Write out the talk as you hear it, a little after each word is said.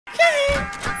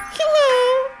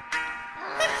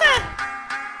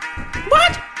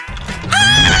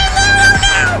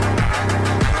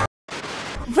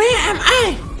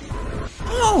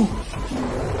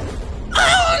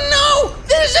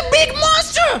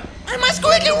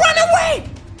quickly run away!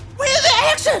 Where's the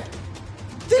exit?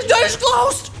 This door is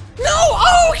closed! No!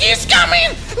 Oh, he's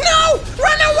coming! No!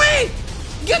 Run away!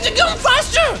 Get the gun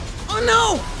faster! Oh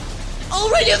no!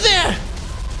 Already there!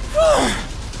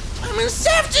 I'm in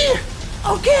safety!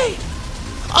 Okay!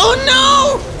 Oh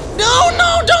no! No,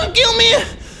 no, don't kill me!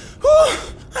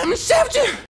 I'm in safety!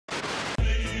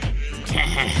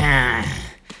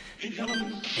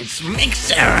 It's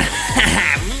Mixer!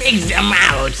 Mix them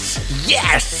out!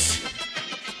 Yes!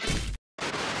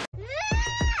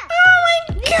 Oh my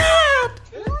god!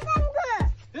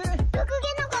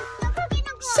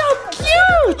 So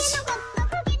cute!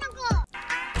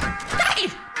 Hey!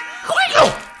 Quickly!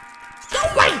 Go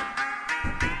away!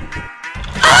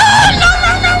 Oh, no!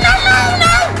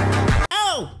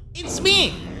 Oh, it's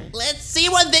me! Let's see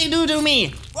what they do to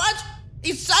me! What?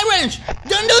 It's Sirens!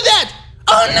 Don't do that!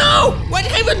 Oh no! What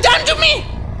have you done to me?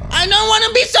 I don't want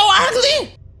to be so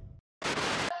ugly!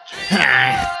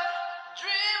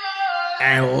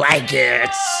 I like it!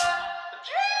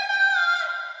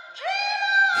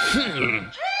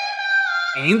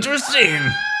 Interesting!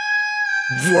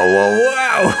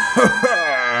 Whoa!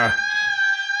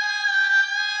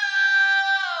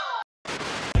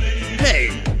 Hey!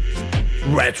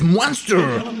 Red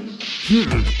monster!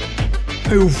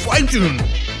 Are you fighting?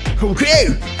 Okay!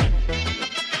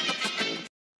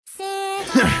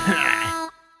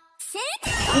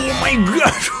 Oh my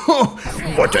god!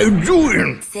 What are you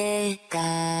doing?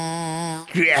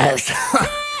 Yes!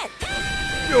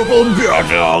 You will be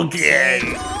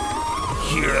again!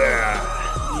 Yeah!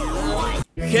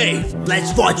 Hey,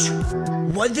 let's watch!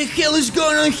 What the hell is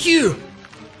going on here?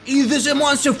 Is this a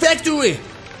monster factory?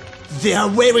 They are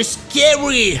very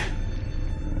scary!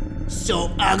 So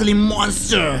ugly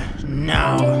monster!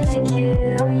 No!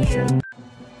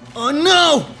 Oh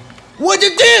no! What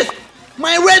is this?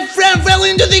 My red friend fell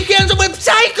into the hands of a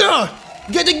psycho!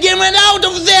 Get the game out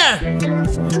of there!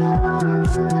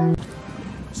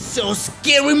 So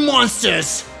scary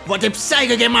monsters! What if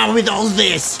Psycho came out with all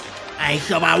this? I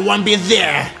hope I won't be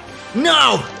there!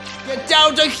 No! Get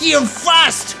out of here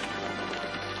fast!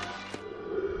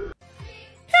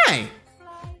 Hey!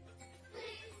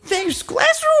 Thanks,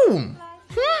 classroom!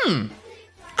 I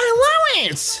love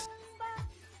it!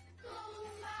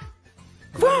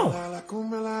 Wow!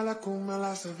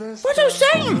 What are you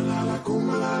saying?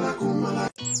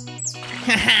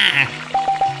 Haha!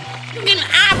 Get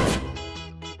up!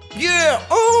 Yeah!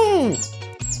 Oh!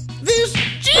 These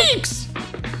chicks!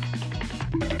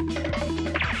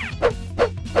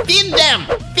 Feed them!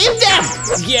 Feed them!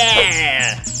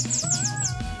 Yeah!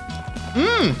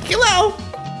 Hello!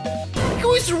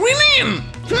 Who is ringing?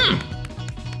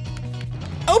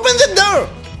 Open the door!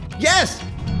 Yes!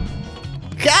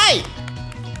 Hi!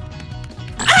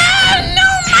 Ah, no,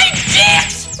 my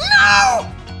chicks! No!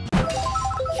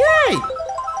 Hey!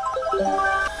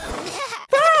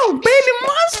 Wow, baby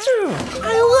monster! I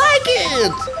like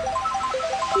it!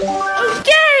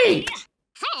 Okay!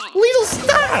 Little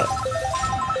star!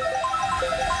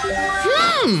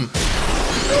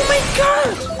 Oh my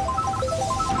god!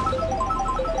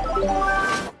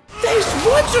 There's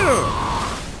water!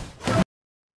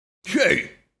 Hey!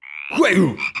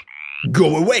 Wait!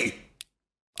 Go away!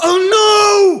 Oh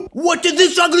no! What is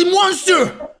this ugly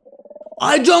monster?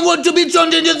 I don't want to be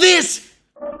turned into this!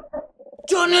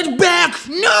 Turn it back!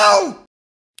 No!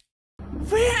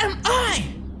 Where am I?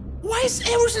 Why is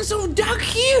everything so dark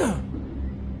here?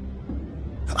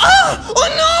 Oh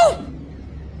no!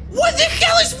 What the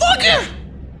hell is Fogger?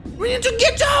 We need to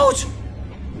get out!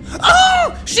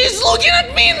 Oh! She's looking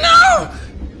at me now!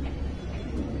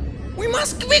 We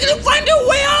must quickly find a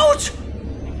way out!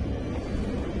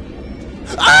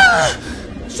 Ah!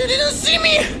 She didn't see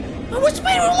me! I was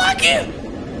very lucky!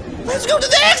 Let's go to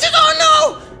the exit! Oh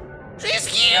no! She's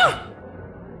here!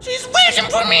 She's waiting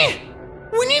for me!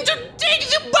 We need to take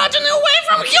the button away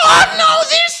from here! Oh no!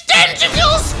 These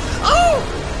tentacles! Oh!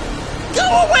 Go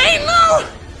away now!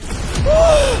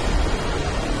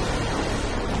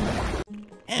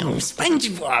 Oh,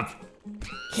 SpongeBob!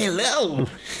 Hello!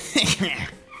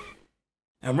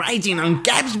 I'm riding on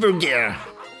Gabsburger!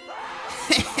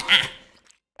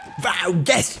 Wow,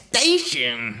 gas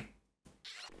station!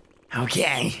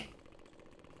 Okay.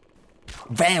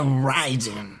 Where am I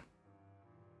riding?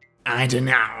 I don't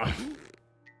know.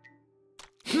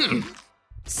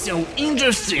 So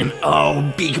interesting!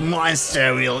 Oh, big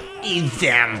monster will eat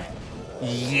them!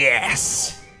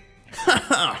 Yes!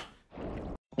 Okay!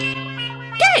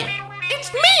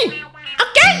 It's me!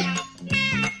 Okay!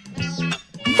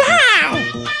 Wow!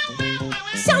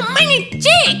 So many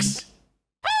chicks!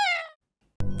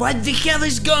 What the hell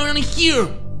is going on here?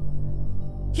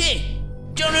 Hey!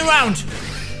 Turn around.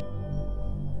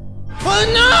 Oh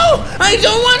no! I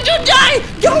don't want to die!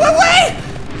 Go away!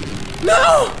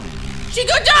 No! She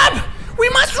got up! We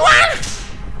must run!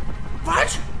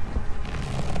 What?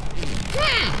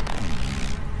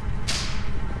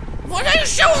 What are you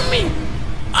showing me?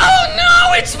 Oh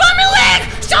no! It's mommy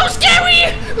leg! So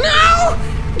scary! No!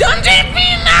 Don't hit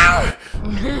me now!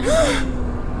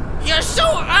 You're so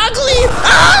ugly!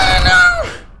 Oh no!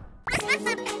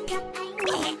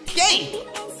 Yay!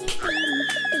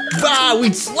 Wow,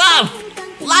 it's love!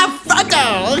 Love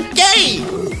photo! Okay!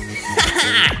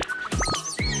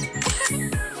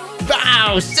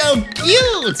 Wow, so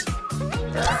cute!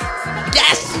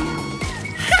 Yes!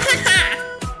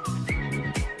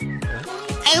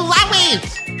 I love it!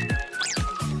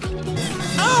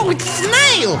 Oh, it's a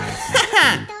snail!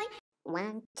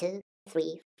 1, 2,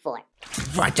 3, 4.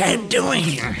 What are you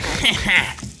doing?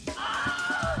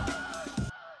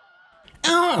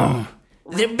 Oh,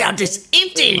 the belt is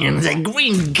eating the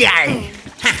green guy.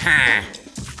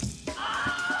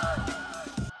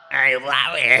 I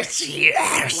love it.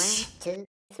 Yes. 1, 2,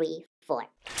 3, 4.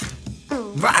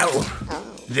 Wow, Oh.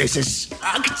 this is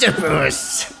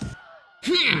octopus.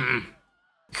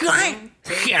 Hi.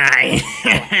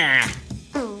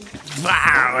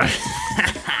 Wow.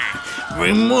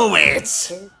 Remove it.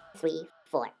 2, 3,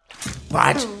 4.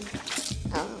 What?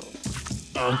 Oh.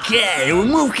 Okay,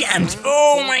 remove hands.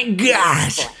 Oh my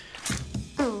god.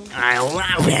 I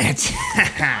love it.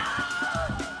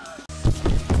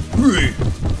 Hey,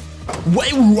 why are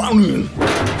you running?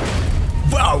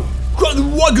 Wow, Huggy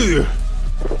Wuggy.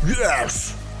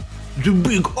 Yes, the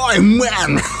big eye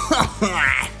man.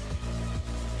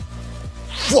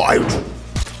 Fight.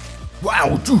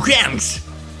 Wow, 2 hands.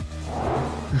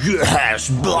 Yes,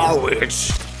 blow it.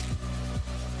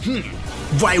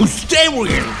 Why you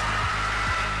staring?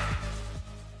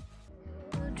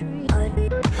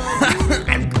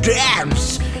 And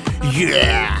dance.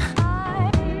 Yeah.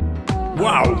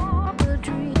 Wow.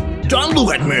 Don't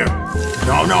look at me.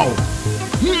 No.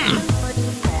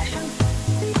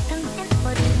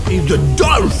 It's a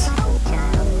dolph.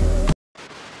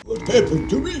 What happened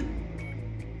to me?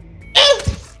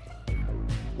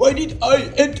 Why did I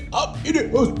end up in a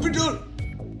hospital?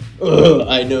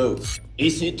 I know.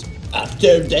 Is it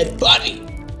after that body?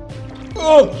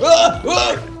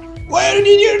 Why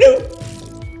did you do?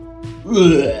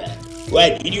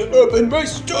 Why did you open my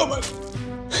stomach?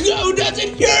 How does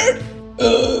it hurt?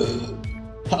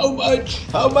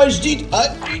 How much did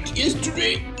I eat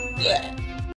yesterday?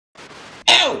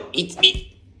 Ow, it's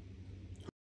me.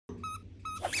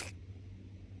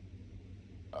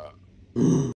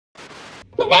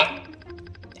 Papa?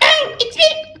 Ow, it's me.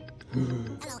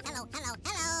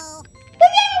 Hello.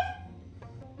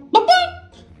 Papa?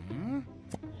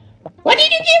 What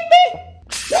did you give me?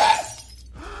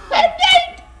 I'm dead.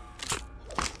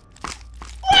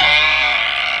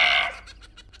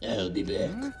 I'll be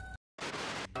back.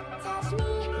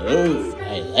 Oh,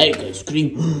 I like ice cream.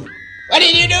 What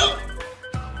did you do?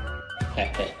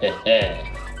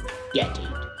 Get it.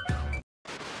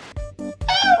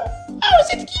 Oh, is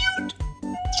it cute?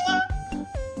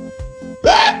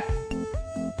 Ah!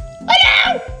 Oh no!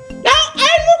 Now I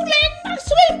look like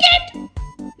Maxwell Cat!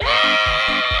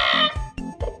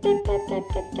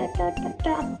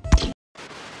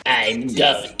 I'm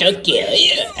going to kill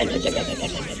you!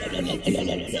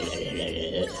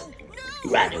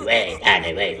 Run away!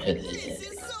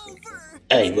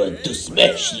 I want to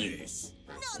smash you!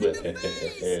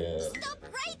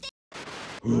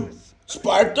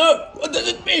 Sparta? What does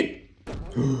it mean?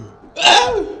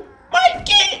 Oh, my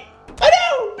kid! Oh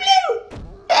no, Blue!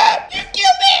 Ah, you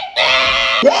killed me!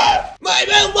 Ah, my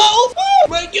werewolf! Oh,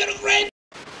 my girlfriend!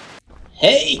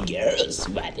 Hey girls,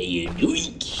 what are you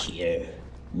doing here?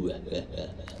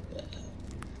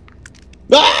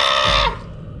 Ah!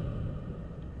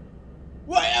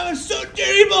 Why am I so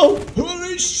terrible?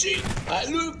 Holy shit! I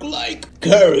look like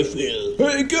Carifil.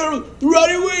 Hey girl,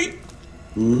 run away!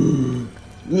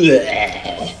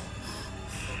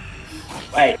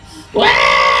 Wait. What?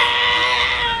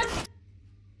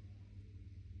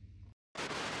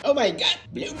 Oh my god,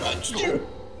 blue monster!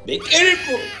 Be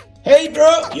careful! Hey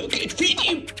bro, you can feed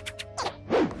him!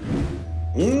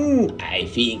 I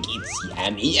think it's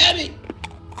yummy.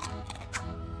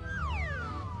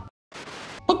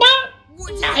 Papa,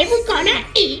 I'm gonna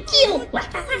eat you! What?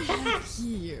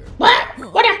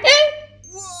 What the hell?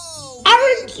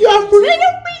 Aren't you afraid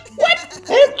of me? What?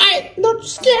 Am I not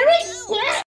scary?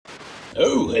 What?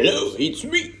 Oh, hello, it's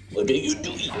me. What are you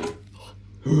doing?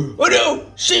 Oh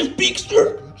no, Chef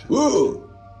Pigster! Oh,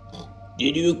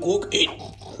 did you cook it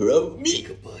from me?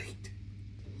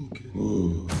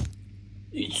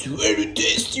 It's very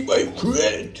tasty, my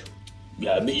friend.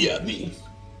 Yummy, yummy.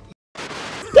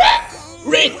 Ah!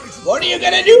 Red, what are you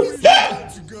gonna do?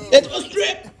 Ah! That was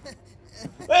trap.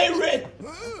 Hey, Red,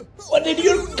 what did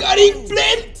you cutting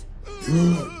plan?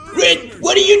 Red,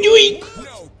 what are you doing?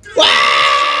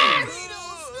 Ah!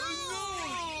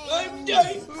 I'm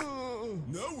dying.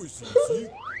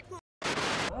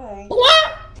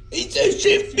 What? It's a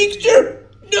chef mixture.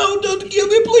 No, don't kill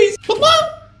me, please.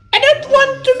 Papa, I don't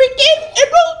want to begin a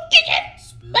raw chicken.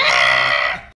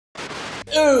 Ah!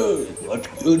 Oh, what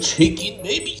good chicken,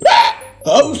 baby? Ah!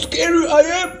 How scary I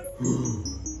am.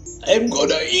 I'm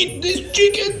gonna eat this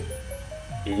chicken.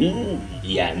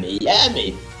 Yummy,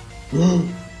 yummy. Oh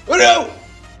no!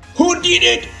 Who did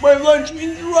it? My lunch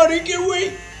is running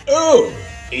away. Oh,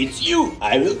 it's you.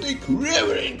 I will take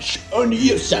revenge on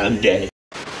you someday.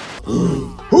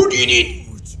 Who did it?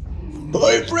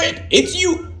 Boyfriend, it's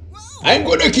you. I'm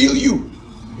gonna kill you.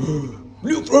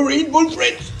 Blue from Rainbow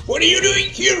Friends, what are you doing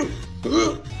here?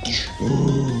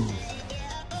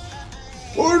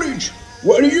 Orange,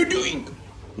 what are you doing?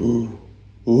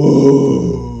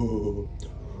 Oh,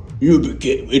 you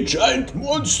became a giant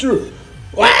monster.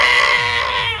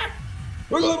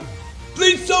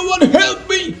 Please someone help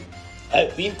me. I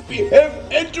think we have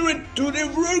entered to the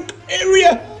wrong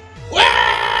area.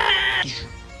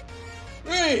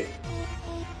 Hey,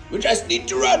 we just need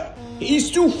to run.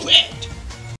 He's too fat.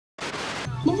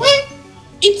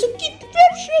 It's a kid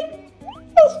version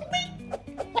of me.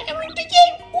 I am in the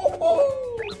game.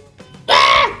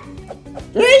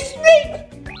 Where's Snake?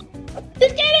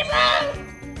 Let's get him out.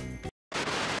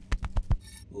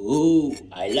 Oh,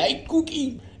 I like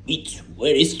cooking. It's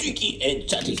very sticky and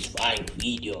satisfying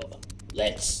video.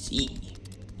 Let's see.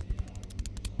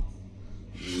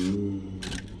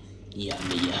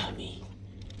 Yummy, yummy.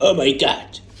 Oh my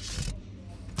god.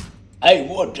 I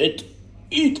wanted to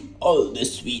eat all the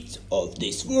sweets of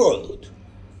this world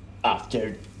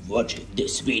after watching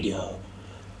this video.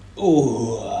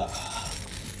 Oh.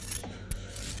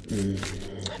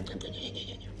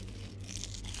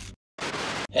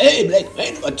 Hey, black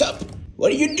man, what's up?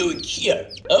 What are you doing here?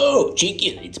 Oh,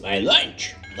 chicken, it's my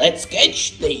lunch. Let's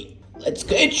catch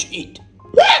it.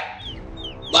 Ah!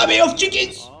 Mommy of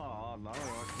chickens!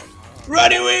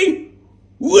 Run away!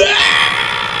 Wah!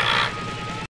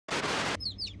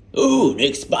 Oh,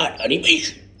 next part,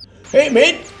 animation. Hey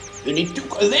man, you need to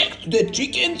collect the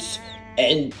chickens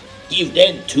and give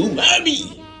them to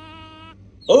mommy.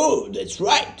 Oh, that's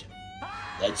right.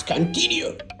 Let's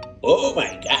continue. Oh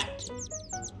my god.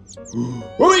 Oh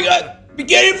my god, be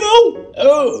careful!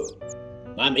 Oh,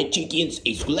 mommy chickens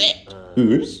is left.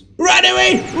 Run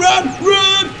away! Run!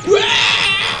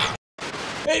 Ah!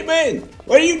 Hey man,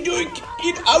 what are you doing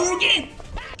in our game?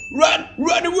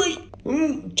 Run away!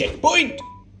 Checkpoint!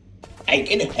 I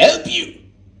can help you!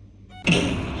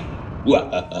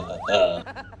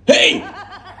 Hey!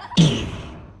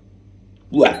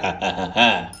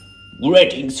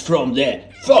 Greetings from the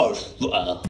fourth wall.